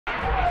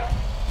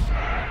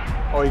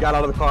Oh, he got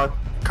out of the car.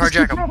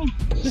 Carjack him.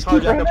 Just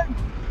carjack him.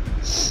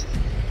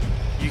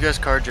 You guys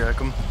carjack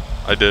him.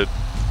 I did.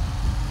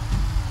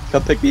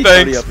 Come pick me.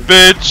 Thanks, up.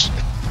 bitch.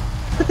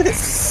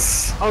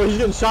 Oh, he's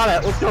getting shot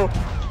at. Let's go.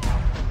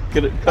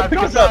 Come pick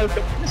us up.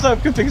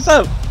 Come pick us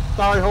up.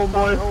 Sorry,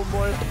 homeboy.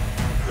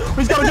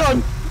 He's got a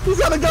gun. He's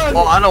got a gun.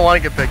 Oh, I don't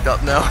want to get picked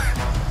up now.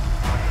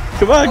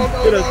 Come on.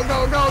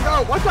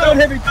 Go. Watch out. Don't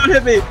hit me. Don't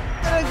hit me.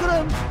 Get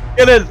him.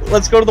 Get in.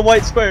 Let's go to the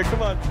white square.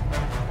 Come on.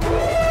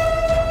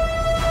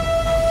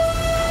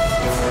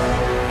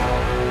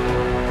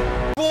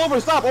 Pull over.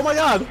 Stop. Oh my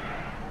god.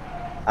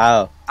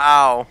 Ow.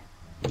 Ow.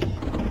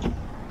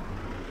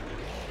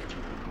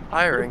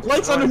 Hiring.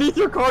 Lights underneath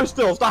your car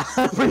still. Stop.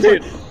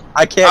 Dude,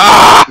 I can't.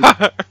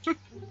 Ah!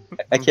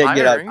 I can't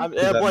get out.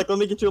 Yeah, Blake, let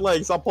me get your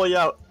legs. I'll pull you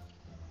out.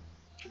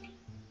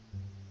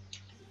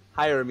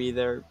 Hire me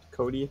there,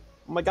 Cody.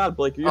 Oh my god,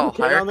 Blake, are you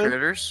okay hire down there?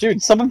 critters?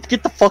 Dude, someone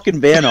get the fucking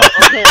van off.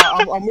 Okay,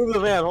 I'll move the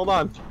van. Hold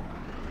on.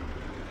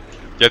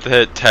 You have to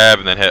hit tab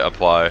and then hit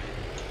apply.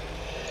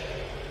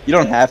 You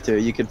don't have to.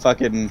 You can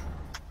fucking.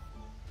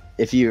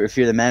 If you're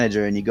the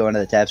manager and you go into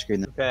the tab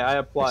screen. Okay, I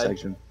applied.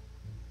 Section.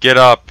 Get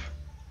up.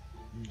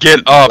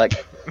 Get up.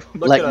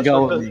 Let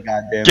go of me,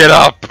 goddamn. Get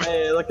up.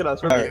 Hey, look at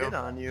us. We're Get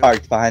on you.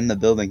 Parked behind the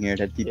building here.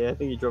 That keep... Yeah, I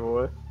think he drove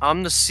away.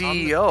 I'm the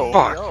CEO.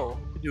 Fuck.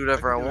 I can do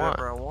whatever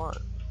I want.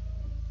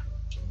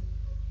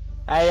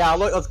 Hey,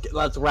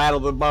 let's rattle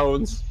the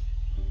bones.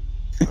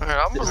 Alright,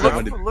 I'm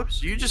gonna look.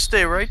 You just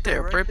stay right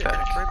there. Right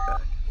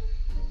back.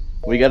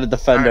 We gotta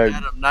defend Alright, our.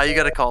 Adam, now you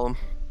gotta call him.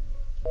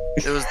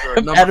 It was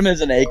the number. Adam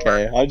is an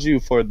AK. How'd you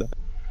afford that?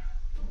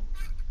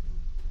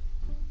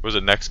 Was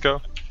it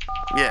Nexco?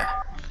 Yeah.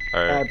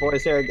 Alright. Alright,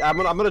 boys, here. I'm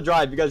gonna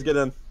drive. You guys get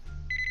in.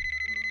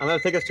 I'm gonna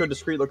take us to a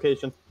discreet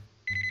location.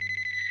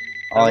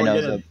 All I know Everyone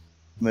is get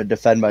I'm gonna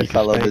defend my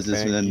fellow bank,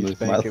 businessmen with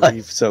my bank,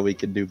 life so we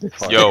can do this.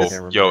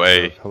 Yo,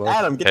 A. Hello?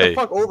 Adam, get Hey. the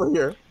fuck over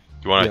here.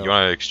 You wanna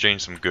Yo.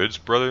 exchange some goods,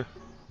 brother?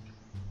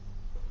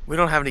 We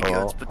don't have any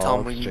goods, but tell I'll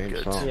him we need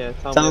exchange goods. some. Yeah,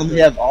 Tell them we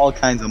have all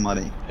kinds of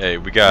money. Hey,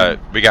 we got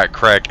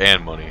crack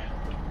and money.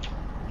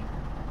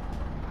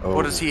 Oh,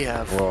 What does he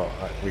have? Well,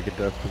 we could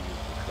definitely use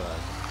the crack.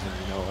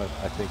 And you know what?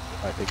 I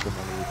think the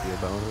money would be a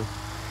bonus.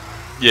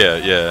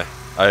 Yeah,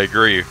 I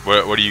agree.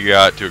 What do you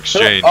got to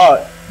exchange?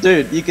 Oh,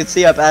 dude, you can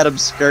see up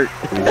Adam's skirt.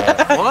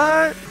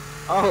 What?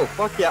 Oh,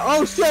 fuck yeah.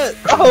 Oh, shit!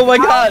 Oh my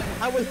god!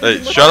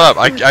 Hey, shut up!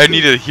 I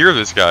need to hear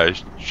this guy.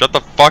 Shut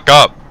the fuck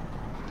up.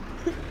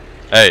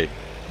 Hey,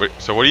 wait.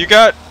 So what do you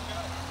got?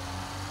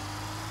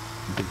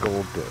 The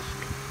gold disc.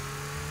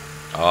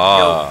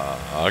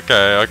 Ah,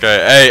 okay.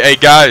 Hey,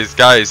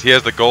 guys, he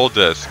has the gold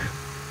disc.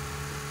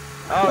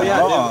 Oh, yeah,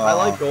 dude. I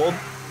like gold.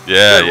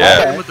 Yeah.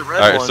 Hit him with the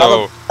red Alright, one.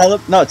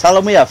 so Tell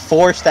them we have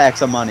 4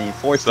 stacks of money.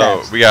 4 so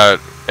stacks. we got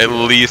at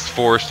least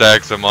 4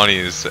 stacks of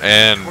monies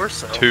and Of course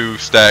so. 2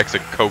 stacks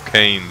of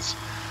cocaines.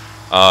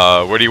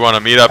 Where do you want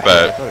to meet up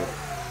at?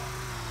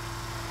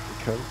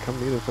 Come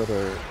meet us at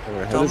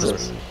our Tell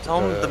headquarters.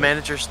 him, the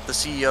manager, the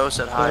CEO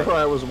said hi. That's where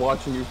I was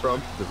watching you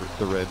from.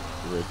 The red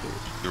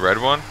page. The red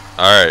one?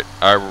 Alright,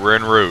 we're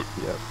en route.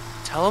 Yep.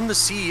 Tell him the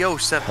CEO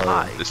said Oh.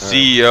 hi. The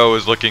CEO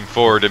is looking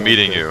forward to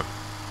meeting you.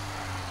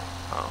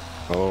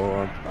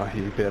 Oh, he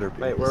better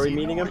be. Wait, where are we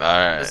meeting him?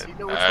 Alright, Does he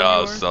know which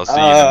I'll one you are? see you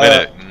in a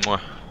minute. Mwah.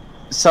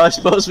 So I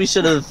suppose we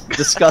should have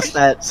discussed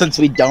that since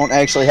we don't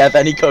actually have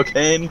any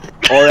cocaine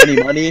or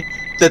any money.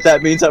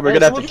 That means that we're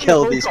gonna have to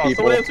kill these people.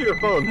 Someone answer your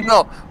phone.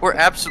 No, we're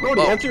absolutely.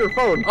 Cody, answer your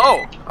phone.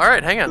 Oh, all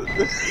right, hang on.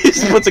 He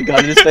just puts a gun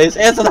in his face.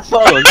 Answer the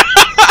phone.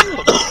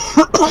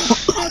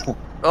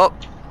 Oh,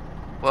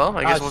 well,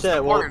 I guess Ah, what's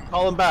shit. Well, important?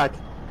 call him back.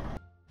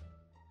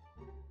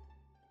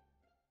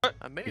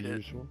 I made it.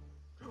 Usual.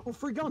 Oh,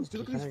 free guns,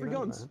 dude. Look at these free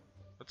guns.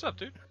 What's up,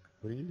 dude?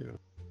 What do you do?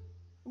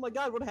 Oh my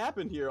god, what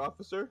happened here,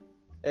 officer?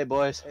 Hey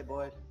boys.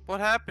 What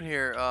happened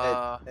here?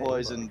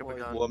 Boys and Here we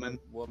go.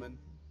 woman.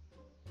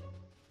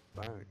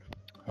 Thanks.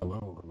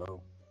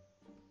 Hello.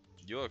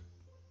 You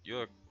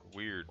look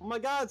weird. Oh my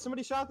god,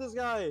 somebody shot this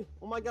guy.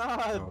 Oh my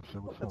god.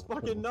 Oh, That's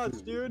fucking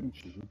nuts, dude.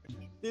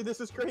 Dude, this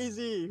is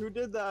crazy. Who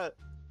did that?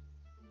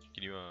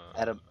 Can you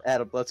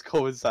Adam, let's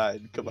go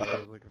inside. Come You on.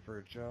 guys looking for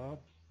a job?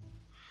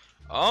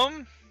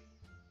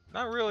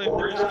 Not really. Oh,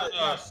 We're yeah, just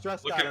yeah,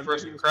 stressed looking out. for He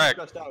some was crack.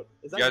 stressed out.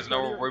 Is You that guys your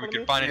know phone where we in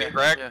can front find of any me?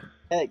 crack? Yeah.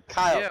 Hey,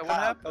 Kyle. Yeah, what Kyle,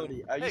 happened?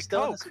 Cody, are you Hey,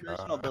 still in this Coke.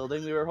 original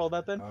building we were holed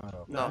up in? No.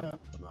 I'm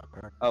not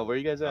crack. Oh, where are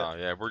you guys at? Oh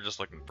yeah, we're just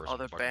looking for Oh, some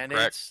they're fucking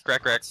Band-Aids?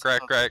 crack. Where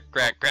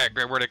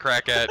the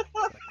crack at?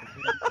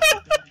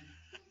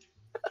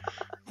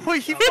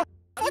 Wait, you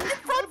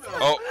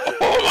Oh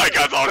my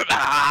God!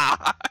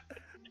 Ah!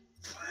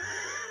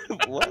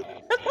 What?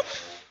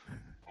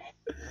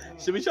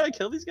 Should we try to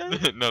kill these guys?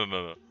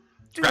 No.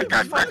 Dude,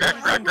 Crack.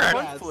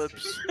 front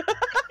flips.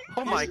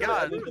 Oh my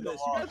god. Look at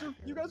this.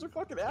 You guys are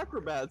fucking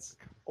acrobats.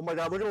 Oh my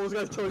god, look at all those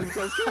guys killing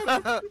themselves.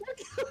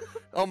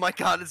 Oh my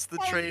god, it's the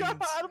Oh train. god,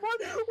 what are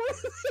they doing?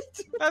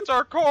 That's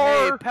our Hey,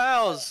 car.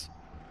 pals.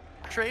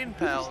 Train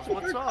pals,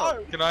 what's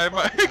up? Can I have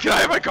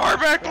my car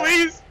back,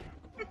 please?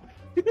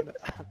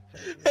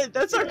 Hey,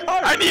 that's our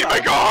car. I need my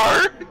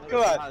car.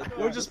 Come on,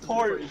 we're just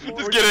poor.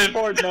 Just get in.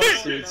 Poor no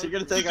suits. You're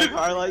gonna take our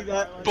car like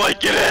that? Blake,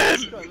 get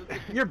in.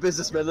 You're a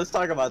businessman. Let's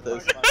talk about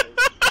this.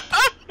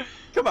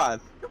 Come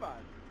on.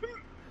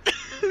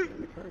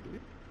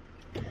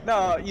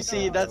 No, you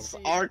see, that's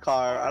our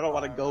car. I don't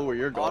want to go where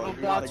you're going.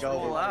 We want to go.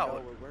 Roll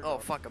out. Oh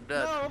fuck, I'm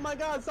dead. No, oh my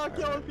god, stop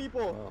killing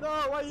people! No,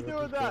 why are you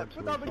doing that?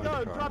 Put down the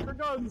gun, drop your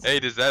guns! Hey,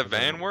 does that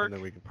van work? And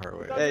then we can part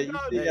ways. Hey,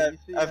 you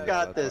see, I've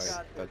got this.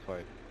 That's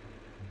fine.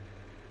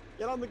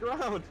 Get on the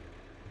ground!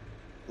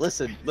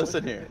 Listen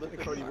here.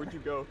 Cody, where'd you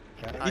go?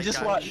 You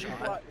just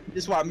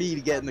want me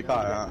to get in the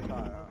car,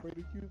 huh?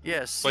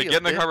 Yes. Like, get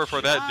in the car before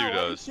that dude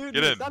does.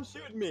 Get in. Stop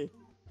shooting me!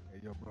 Hey,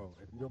 yo, bro,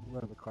 if you don't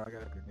let the car, I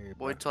got a grenade.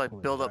 Wait till I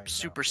build up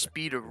super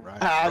speed to run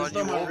There's you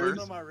no more over. room.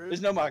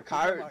 There's no more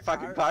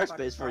fucking car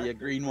space for you,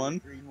 green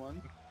one.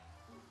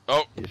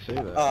 Oh. You say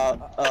that.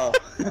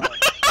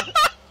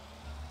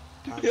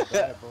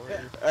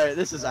 Alright,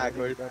 this is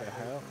awkward.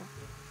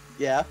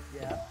 Yeah.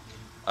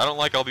 I don't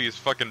like all these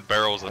fucking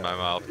barrels in my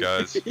mouth,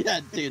 guys.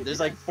 Yeah, dude, there's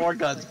like 4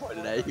 guns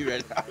pointed at you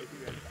right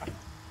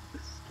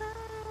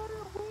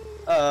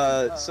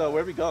now. So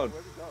where are we going?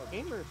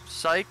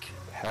 Psych.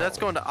 That's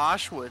going to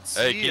Auschwitz.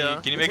 Hey, See ya.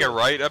 can you make a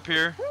right up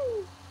here?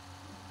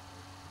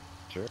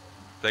 Sure.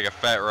 Take a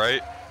fat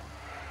right.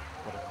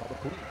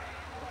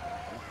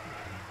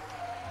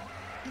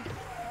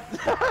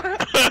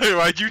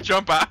 Why'd you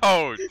jump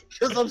out?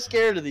 Because I'm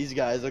scared of these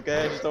guys,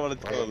 okay? I just don't want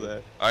to throw them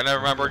there. I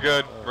never mind. We're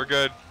good. We're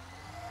good.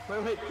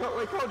 Wait,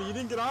 Cody, you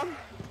didn't get on?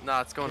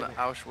 Nah, it's going to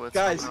Auschwitz.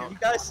 Guys,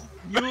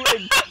 you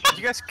and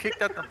You guys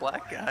kicked out the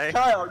black guy.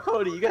 Kyle,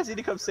 Cody, you guys need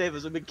to come save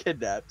us. We've been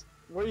kidnapped.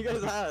 Where are you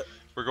guys at?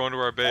 We're going to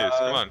our base.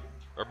 Come on.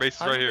 Our base is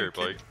how right did here, you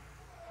Blake.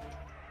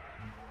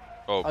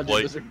 Oh, Oh, dude,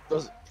 Blake.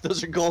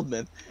 those are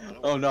Goldman.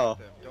 Oh no.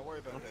 Don't worry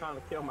about I'm trying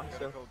to kill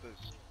myself.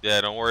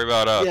 Yeah, don't worry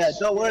about us. Yeah,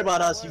 don't worry about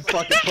us, you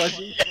fucking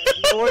pussy.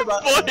 Don't worry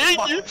about Blake,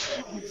 you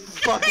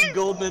fucking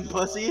Goldman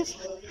pussies.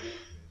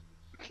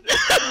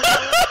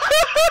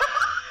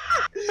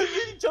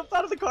 He jumped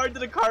out of the car into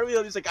the car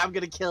wheel. He's like, I'm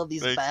gonna kill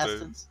these Thanks,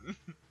 bastards.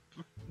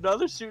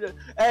 Another shooter.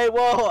 Hey,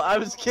 whoa, I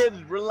was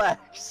kidding.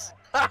 Relax.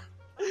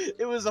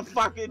 It was a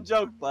fucking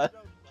joke, bud.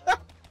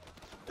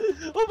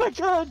 Oh my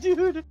god,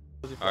 dude.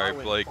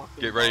 Alright, Blake,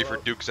 get ready for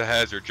Dukes of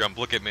Hazzard jump.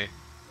 Look at me.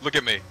 Look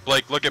at me.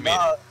 Blake, look at me.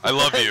 No. I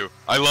love you.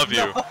 I love you.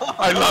 No.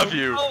 I love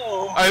you.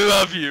 No. I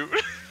love you.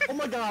 Oh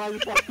my god, I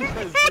just watched you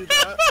guys do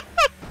that.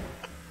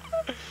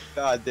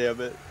 God damn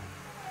it.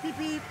 Beep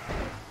beep.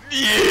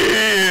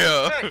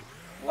 Yeah! Hey,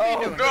 what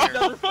are you doing God.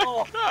 here?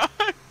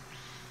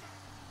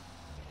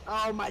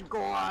 Oh my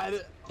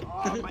god.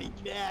 Oh my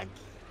neck.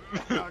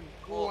 Oh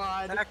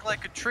god. Act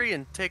like a tree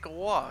and take a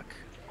walk.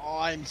 Oh,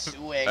 I'm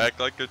suing. Act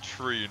like a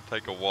tree and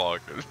take a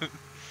walk.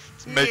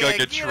 Make like a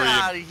get tree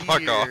outta and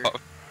fuck here. off.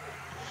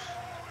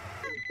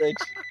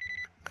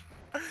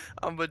 Bitch.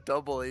 I'm a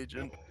double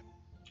agent.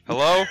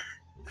 Hello?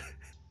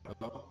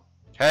 Hello?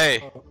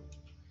 Hey.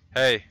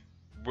 Hey.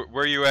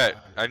 Where you at?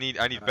 I need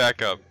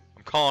backup.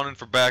 I'm calling in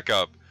for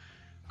backup.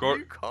 Who are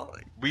you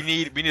calling? We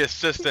need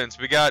assistance.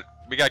 We got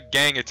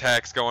gang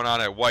attacks going on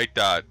at White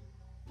Dot.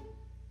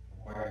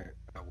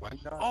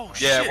 White Dot? Oh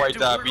Yeah, shit, White dude,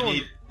 Dot. we're We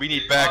going-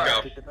 need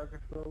backup.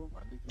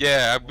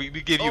 Yeah, we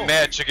give you Oh.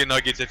 mad chicken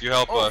nuggets if you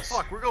help Oh us.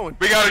 fuck, we're going.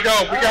 We gotta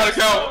go. We gotta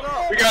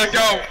go. We gotta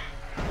go.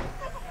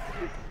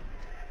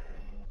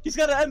 He's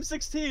got an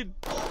M16.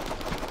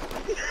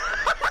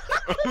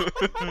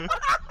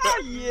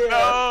 Yeah.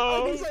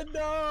 No. He said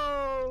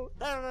no.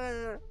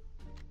 No.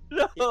 He's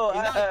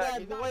not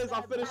dead. The ways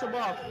I'll finish him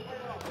off.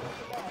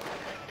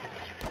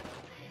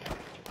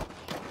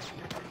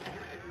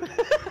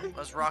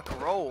 Let's rock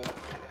and roll.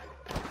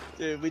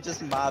 Dude, we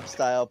just mob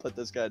style put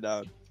this guy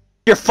down.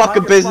 Your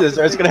fucking business,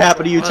 or it's gonna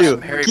happen to you too.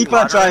 Harry Keep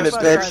on Potter trying it,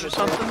 inspired or bitch.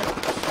 something?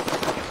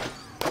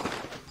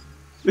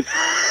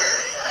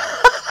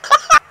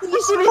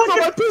 You see me throw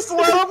my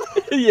pistol at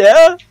him?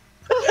 Yeah.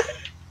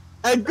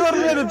 And good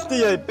riddance to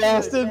you,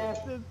 bastard.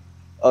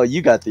 Oh,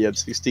 you got the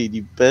M16,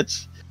 you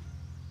bitch.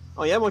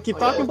 Oh yeah, wanna keep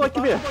talking, Blake?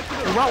 Come here.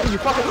 Come out, you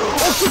fucking.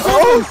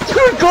 Oh,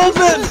 two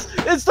Goldmans!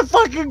 It's the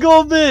fucking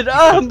Goldman!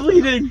 Ah, I'm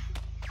bleeding.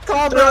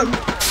 Calm down.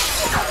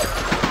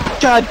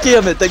 God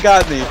damn it, they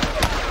got me.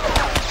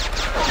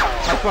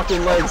 My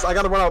fucking legs. I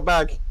gotta run out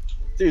back.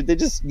 Dude, they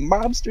just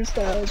mobster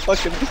style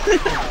fucking.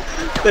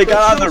 They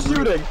got on the roof.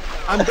 shooting.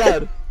 I'm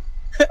dead.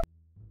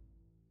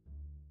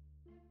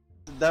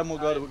 Then we'll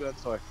go to the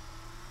store.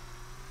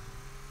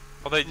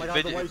 Oh, they Oh my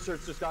god, the white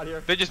shirts just got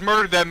here. they just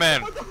murdered that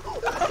man. Let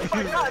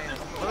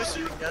me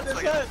shoot again so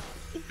I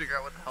can figure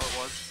out what the hell it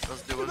was.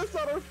 Let's do This it. is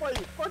not our fight.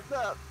 Fuck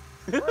that.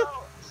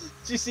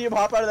 Did you see him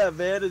hop out of that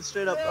van and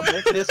straight up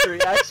American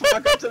History X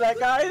walk up to that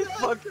guy?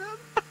 Fuck.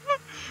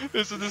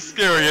 This is the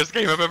scariest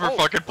game I've ever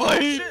fucking Oh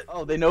played. shit.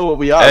 Oh, they know what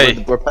we are.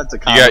 Hey, we're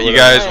Pentacom. You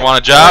guys want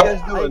a job?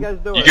 How you guys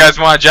doing? You guys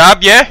want a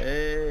job?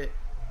 Yeah.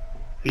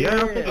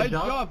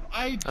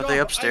 Are they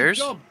upstairs?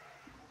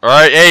 All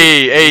right.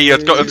 Hey,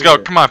 let's go. Let's go.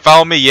 Come on,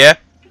 follow me. Yeah.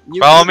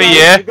 Follow me.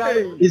 Yeah.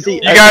 Is he?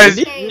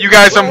 You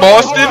guys from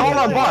Hold Boston?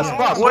 on,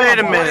 boss. Wait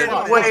a minute.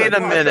 Wait a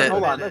minute.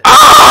 Hold on.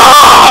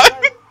 Ah!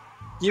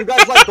 Do you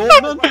guys like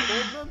Goldman?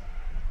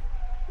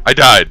 I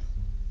died.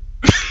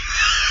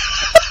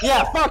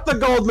 Yeah, fuck the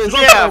Goldmans.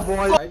 Let's Yeah, go,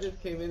 boys. I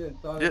just came in and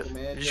saw that the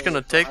manager. You're just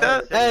gonna take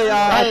that? Hey,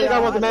 I think I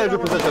want the manager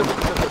position.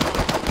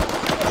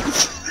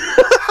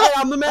 Hey,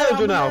 I'm the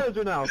manager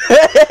now.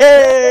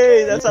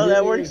 Hey, that's how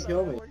that works.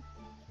 Kill me.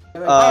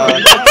 Oh,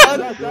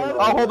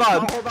 hold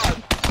on.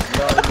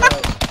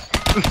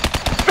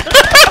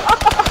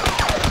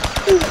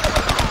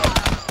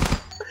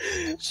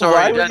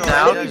 Sorry, you're dead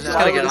now. It's just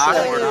gonna get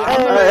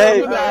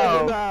awkward.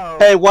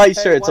 Hey, white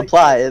shirts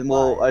apply, and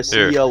our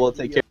CEO will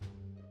take care.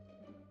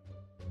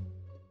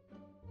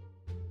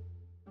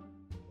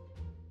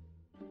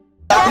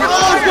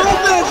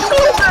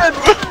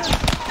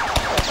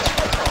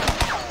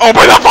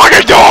 Open the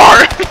fucking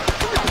door!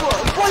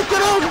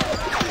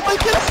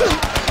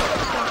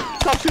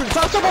 Stop shooting!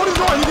 Stop opening the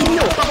door! I need to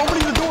heal! Stop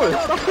opening the door!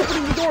 Stop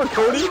opening the door,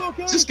 Cody!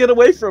 Just get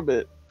away from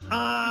it.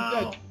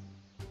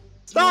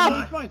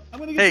 Stop!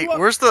 Hey,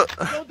 where's the?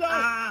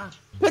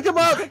 Pick him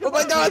up! Oh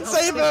my god,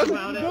 save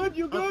him!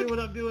 You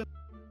good?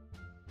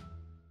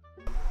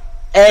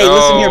 Hey, No.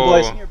 listen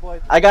here,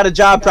 boys. I got a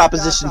job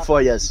proposition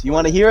for you. You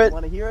want to hear it?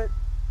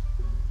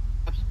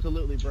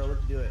 Absolutely, bro.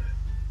 Let's do it.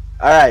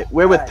 All right,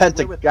 we're with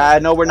Pentacom. I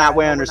know we're not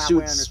wearing our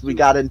suits. We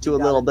got into a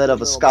little bit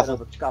of a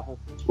scuffle.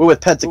 We're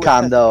with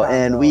Pentacom though,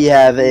 and we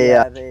have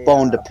a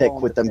bone to pick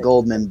with them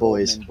Goldman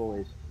boys.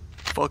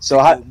 Fuck So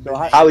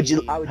how would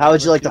you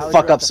like to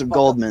fuck up some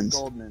Goldmans?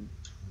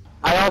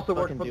 I also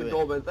work for the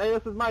Goldmans. Hey,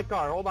 this is my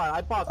car. Hold on,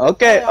 I bought this.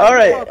 Okay, Hey, I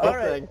alright. bought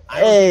this thing.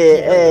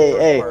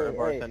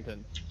 Hey.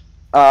 Sentence.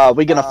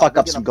 We're gonna fuck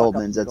up some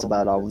Goldmans. That's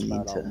about all we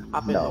need to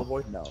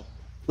know.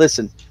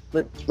 Listen,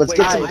 let's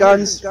get some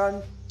guns.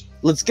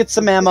 Let's get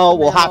some ammo.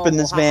 We'll hop in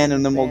this van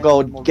and then we'll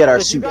go get our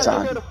suits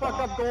on. If you guys are here to fuck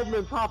up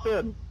Goldmans, hop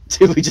in.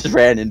 Dude, we just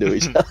ran into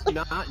each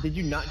other. Did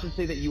you not just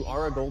say that you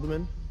are a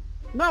Goldman?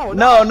 No.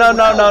 No.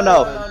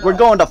 We're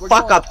going to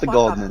fuck up the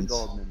Goldmans.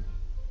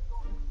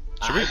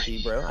 Should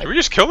we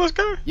just kill this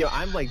guy? Yo,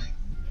 I'm like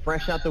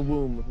fresh out the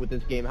womb with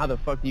this game. How the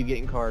fuck do you get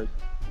in cars?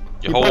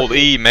 You hold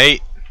E,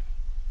 mate.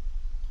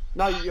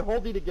 No, you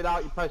hold E to get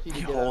out, you press E to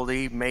get out.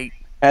 Holy mate.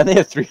 And they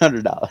have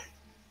 $300.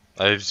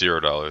 I have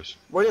 $0.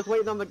 We're just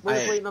waiting on the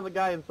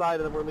guy inside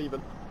and then we're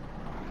leaving.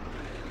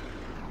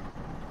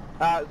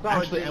 Sorry,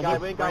 Actually, green guy,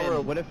 we ain't got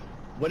room. what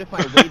if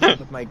I waited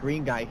with my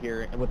green guy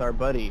here and with our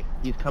buddy?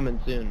 He's coming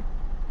soon.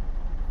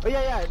 Oh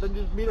yeah, then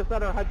just meet us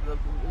at our head.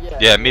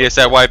 Yeah, meet us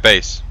at White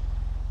Base.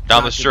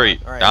 Down the Gotcha.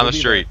 street. Alright, Down we'll the be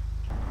street.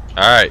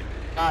 Alright.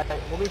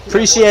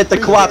 Appreciate the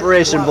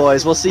cooperation,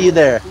 boys. We'll see you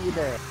there.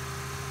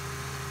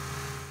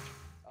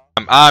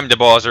 I'm the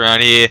boss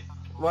around here.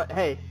 What?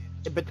 Hey,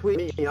 in between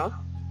me, you know?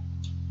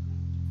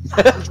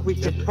 I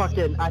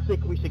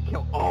think we should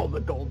kill all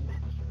the Goldmans.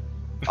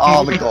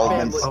 All the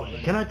Goldmans. Oh,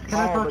 can I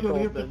talk to you over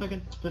here for a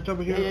second? Just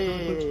over here.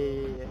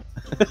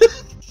 Yeah.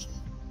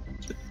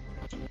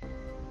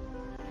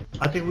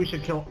 I think we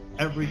should kill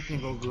every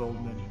single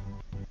Goldman.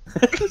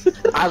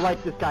 I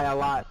like this guy a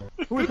lot.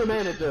 Who's the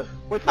manager?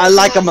 I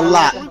like him a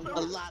lot.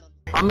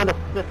 I'm gonna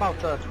sniff out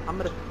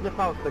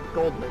the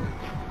Goldman.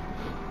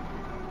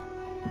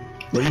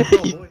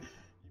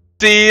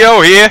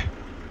 CEO here.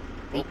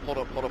 Hold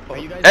up. Are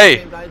you guys Hey.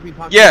 the same guys we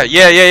talked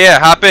Yeah.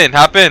 Hop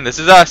in. This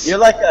is us. You're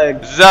like a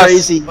This is us.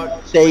 crazy,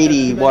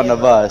 shady one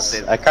of us.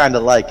 I kind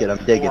of like it.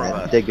 I'm digging it.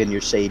 I'm digging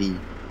your shady. You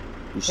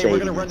Hey, we're shady.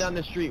 gonna run down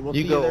the street. We'll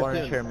You see go there orange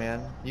soon. hair,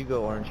 man. You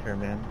go orange hair,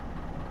 man.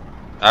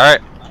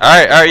 Alright.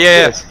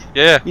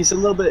 Yeah. He's a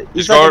little bit.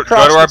 He's Just like a go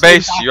cross to our between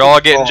base. Dr. You're all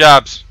getting Paul.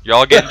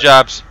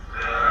 jobs.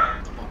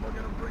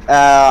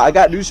 I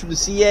got news from the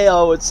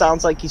CAO. It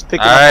sounds like he's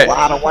picking Alright. up a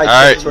lot of white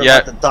Alright, shirts. We're yeah.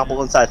 about to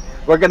double inside.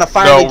 We're gonna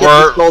finally get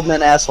we're- these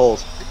Goldman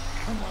assholes.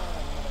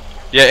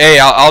 Yeah, hey,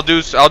 I'll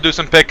do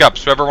some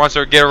pickups. Whoever wants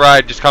to get a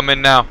ride, just come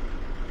in now.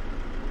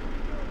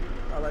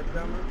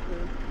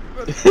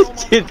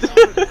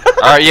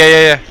 Alright,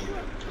 yeah.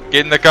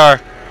 Get in the car.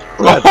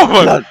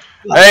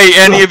 Hey,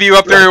 any of you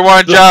up there who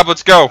want a job,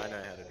 let's go.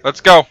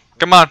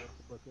 Come on.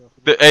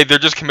 Hey, they're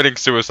just committing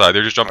suicide.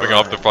 They're just jumping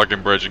off the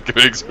fucking bridge and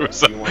committing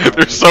suicide.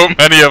 There's so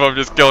many of them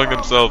just killing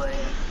themselves.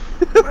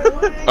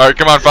 Alright,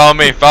 come on, follow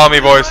me,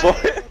 boys.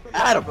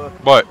 Adam.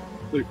 What?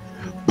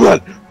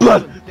 Blood.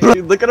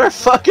 Dude, look at our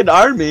fucking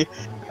army.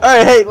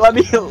 Alright, hey,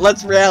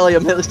 let's rally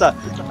them this time.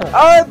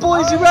 Alright,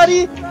 boys, you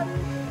ready?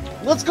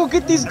 Let's go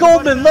get these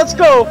Goldman. Let's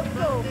go.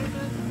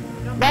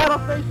 Battle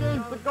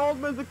stations, the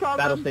Goldmans are coming.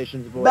 Battle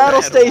stations, boys.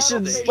 Battle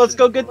stations. Let's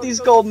go get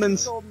these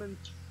Goldmans.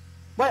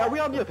 Wait, are we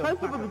on the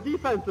offensive or the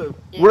defensive?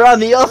 We're on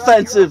the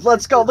offensive.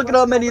 Let's go. Look at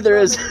how many there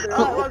is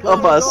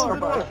of us.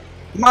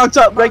 Mount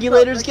up,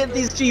 regulators. Get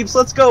these jeeps.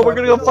 Let's go. We're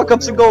gonna go fuck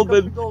up some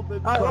Goldman.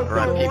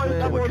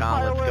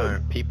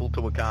 People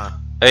to a car.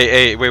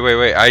 Hey,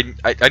 wait.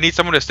 I need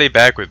someone to stay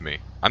back with me.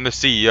 I'm the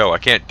CEO. I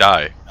can't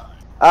die.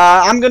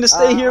 I'm gonna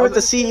stay here with the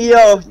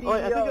CEO.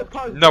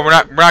 No, we're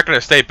not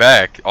gonna stay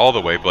back all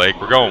the way, Blake.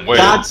 We're going with.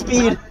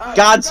 Godspeed.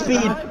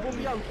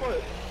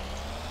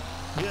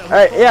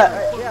 Alright,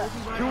 yeah.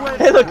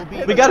 Hey, look,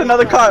 we got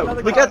another car.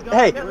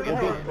 Hey,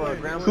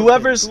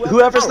 whoever's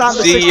not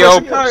in the CEO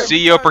six-person car.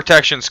 CEO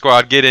Protection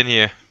Squad, get in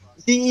here.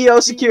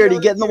 CEO security,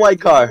 get in the white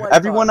car.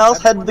 Everyone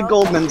else head to the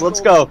Goldmans.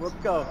 Let's go.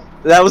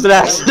 That was an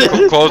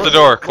accident. Close the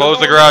door. Close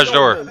the garage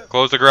door.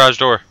 Close the garage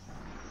door.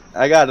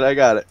 I got it. I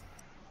got it.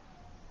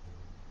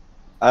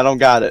 I don't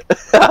got it.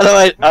 How do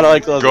I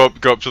close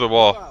it? Go up to the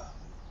wall.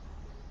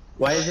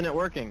 Why isn't it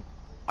working?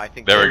 I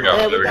think There we go.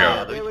 There There we we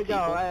go. go. Here we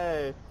go.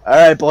 Hey. All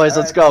right, boys,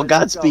 let's go.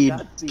 Godspeed.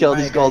 Kill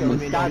these Goldmans.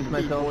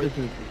 This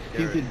is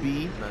stupid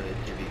B.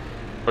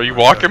 Are you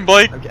walking,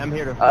 Blake? I'm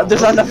here to.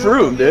 There's not enough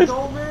room, dude.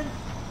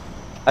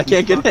 I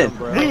can't get in.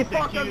 We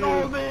fucking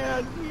go,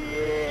 man.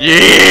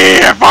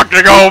 Yeah,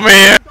 fucking go,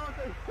 man.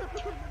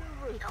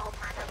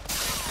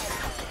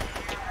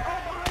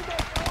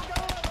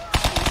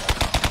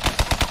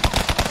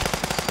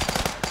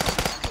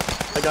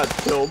 I got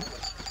killed.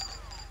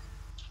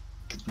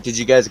 Did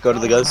you guys go to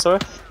the gun store?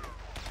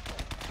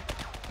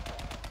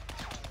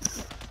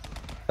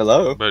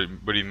 Hello? But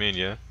what do you mean,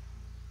 yeah?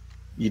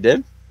 You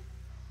did?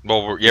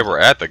 Well, we're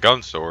at the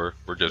gun store.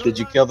 We're just. Did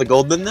you kill the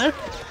Goldman there?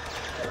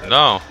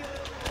 No.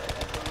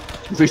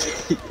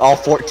 All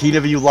 14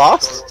 of you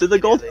lost to the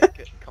Goldman?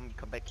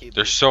 Come back here.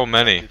 There's so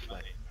many.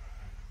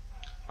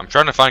 I'm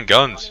trying to find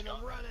guns.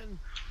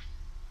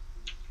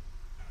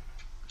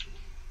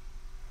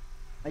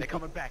 They're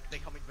coming back. They're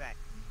coming back.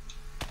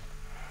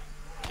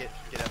 Get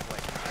out of the way.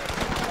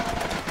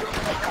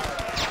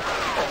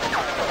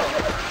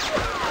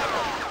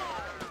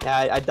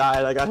 Yeah, I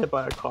died. I got hit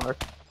by a car.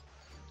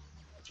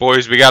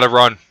 Boys, we gotta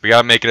run. We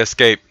gotta make an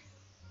escape.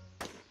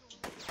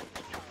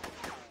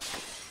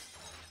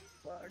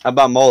 How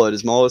about Mullet?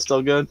 Is Mullet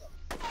still good?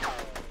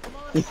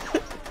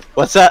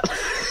 What's that?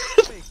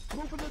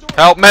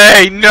 Help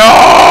me!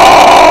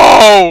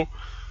 No!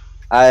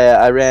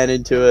 I ran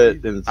into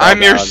it and fell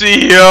I'm your down.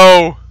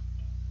 CEO.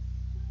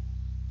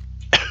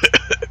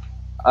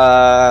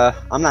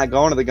 I'm not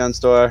going to the gun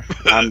store.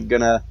 I'm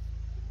gonna.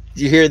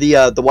 Do you hear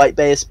the white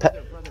base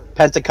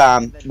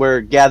Pentacom? We're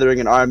gathering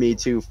an army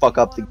to fuck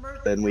up the.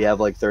 And we have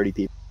like 30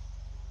 people.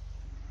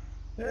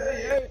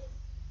 Hey,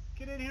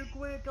 get in here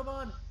quick, come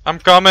on. I'm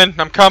coming.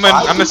 I'm coming.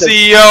 I'm the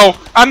CEO.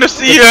 I'm the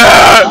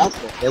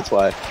CEO. That's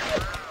why.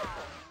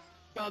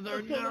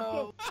 Brother,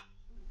 no.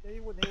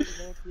 Anyone have an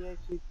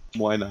anti-acid?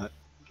 Why not?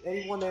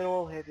 Anyone at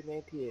all have an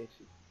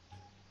anti-acid?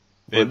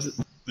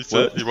 He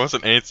said he wants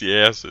an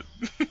anti-acid.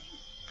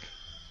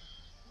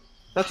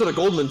 That's what a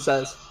Goldman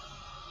says.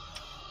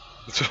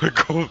 That's what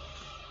a gold.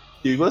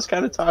 He was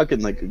kind of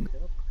talking like a.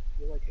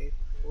 You're like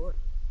 8-4.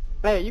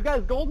 Hey, you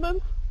guys Goldman?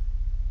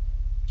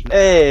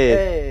 Hey,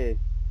 Hey.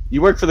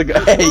 you work for the.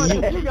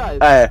 Hey, You guys.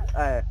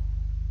 Hey,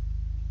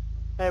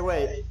 Hey,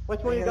 wait. Which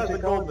one of you guys are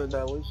Goldman?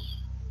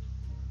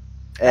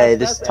 hey,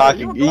 this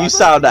talking. You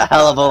sound a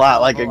hell of a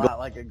lot like a.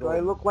 Do I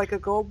look like a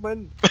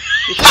Goldman?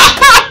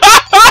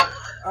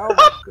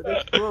 Oh,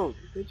 that's rude.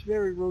 That's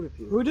very rude of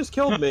you. Who just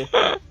killed me?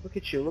 Look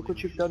at you. Look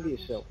what you've done to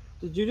yourself.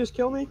 Did you just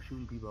kill me?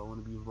 Shooting people, I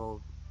want to be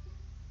involved.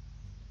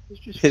 It's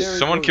just His- very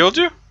Someone rude. killed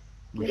you?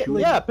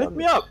 Yeah, pick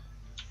me up.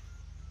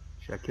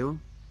 Should I kill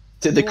him?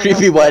 To the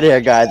creepy white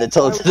hair guy that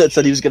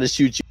said he was gonna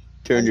shoot you,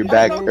 turned your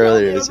back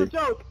earlier It was this a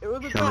year. joke. It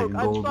was a Shine joke.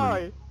 I'm Goldman.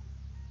 sorry.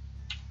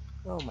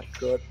 Oh my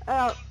god.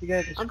 You You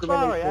guys I'm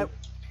discriminate sorry.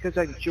 because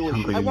I'm Jewish.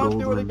 Something I won't do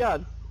it Goldman.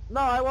 again.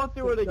 No, I won't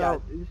do it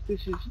again. No,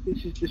 this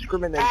is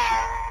discrimination.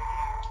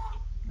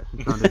 That's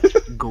the sound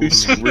of Goldman.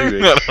 Who's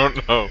screaming? I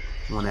don't know.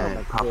 Want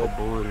to pop a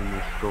bullet in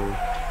their skull.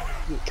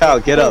 Kyle,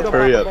 get Please up, don't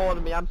hurry pop a up. bullet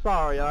in me. I'm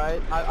sorry,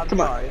 alright? I'm Come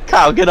sorry. on,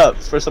 Kyle, get up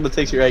before someone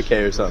takes your AK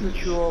or something. That's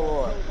what you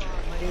all are.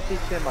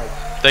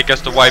 Anti-Semites. Take us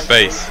to White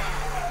Base.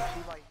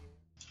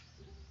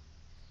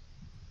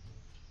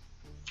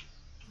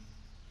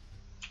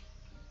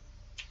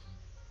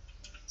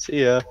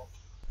 See ya.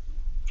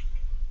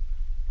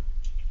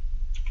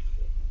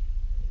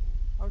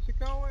 How's it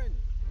going?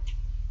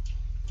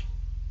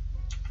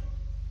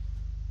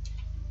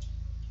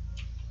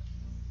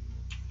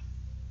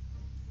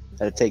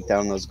 Gotta take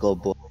down those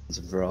gold bulls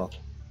for all.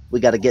 We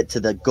gotta get to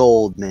the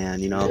gold, man.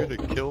 You know, You're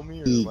gonna kill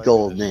me or the am I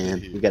gold, gonna man.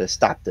 shoot We you? gotta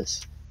stop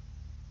this.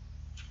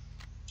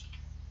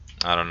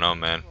 I don't know,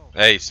 man.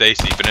 Hey,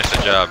 Stacy, finish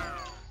the job.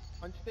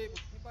 Unstable.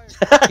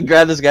 Keep by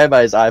Grab this guy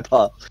by his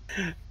eyeball.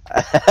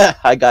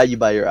 I got you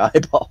by your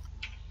eyeball.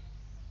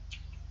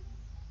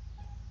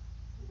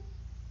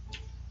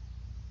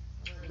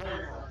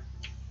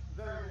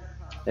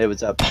 Hey,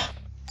 what's up?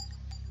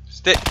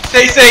 Stacy!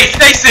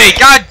 Stacy!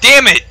 God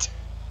damn it!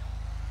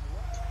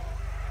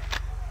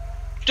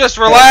 Just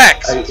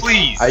relax,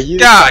 please.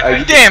 God are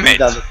you damn it!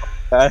 down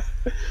the-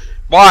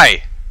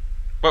 Why?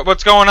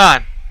 What's going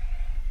on?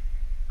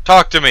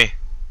 Talk to me.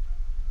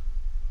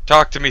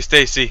 Talk to me,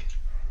 Stacy.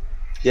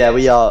 Yeah,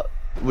 we all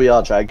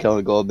tried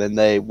killing Goldman.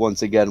 They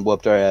once again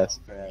whooped our ass.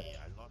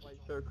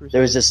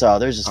 There's this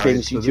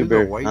famous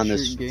YouTuber on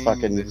this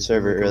fucking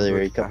server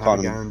earlier. He kept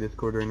calling I have a guy him. on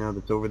Discord right now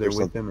that's over there There's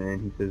with them,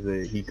 and he says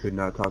that he could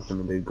not talk to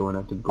them, and they're going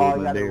after the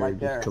Goldman. They're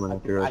just coming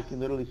after us. I can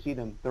literally see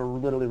them. They're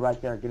literally right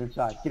there. Get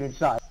inside. Get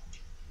inside.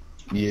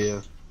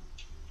 Yeah.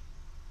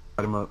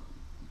 Light him up.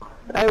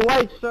 Hey,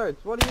 white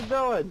shirts, what are you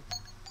doing?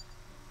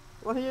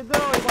 What are you doing,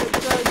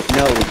 white shirts?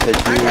 No,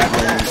 because you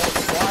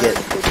get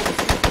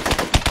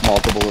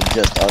multiple of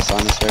just us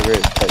on the server.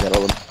 I got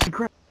all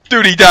the...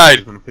 Dude, he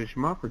died! Gonna fish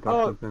him up or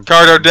talk to him?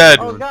 Cardo dead!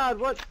 Oh god,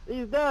 what?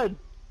 He's dead!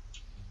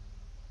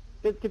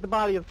 Get the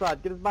body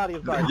inside, get his body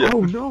inside. Yeah.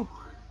 Oh no!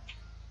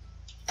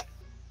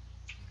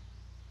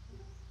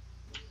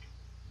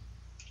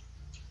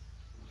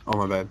 Oh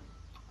my bad.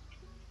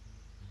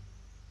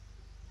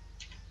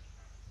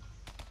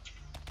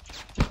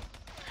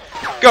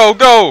 Go,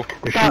 go!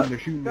 They're shooting, they're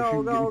shooting, they're Go,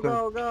 shooting. go, Get inside.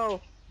 go,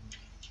 go!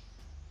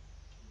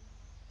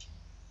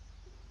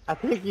 I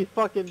think he's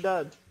fucking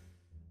done.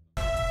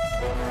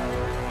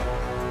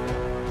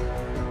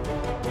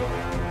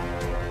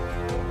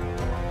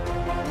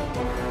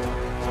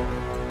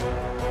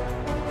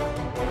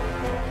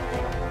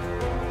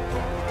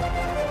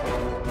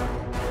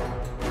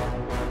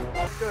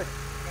 Good.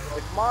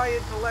 It's my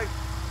intellect,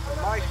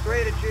 my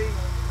strategy,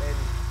 and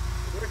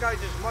your guys'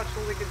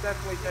 muscle, we can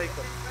definitely take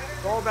them.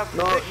 It's all about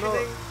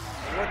positioning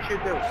and what you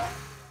do.